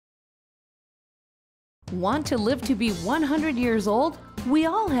Want to live to be 100 years old? We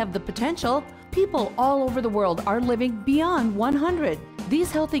all have the potential. People all over the world are living beyond 100.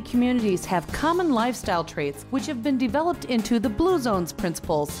 These healthy communities have common lifestyle traits which have been developed into the Blue Zones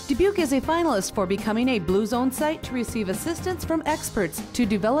principles. Dubuque is a finalist for becoming a Blue Zone site to receive assistance from experts to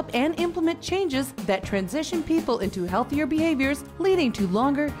develop and implement changes that transition people into healthier behaviors, leading to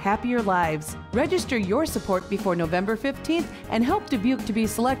longer, happier lives. Register your support before November 15th and help Dubuque to be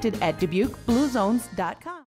selected at DubuqueBlueZones.com.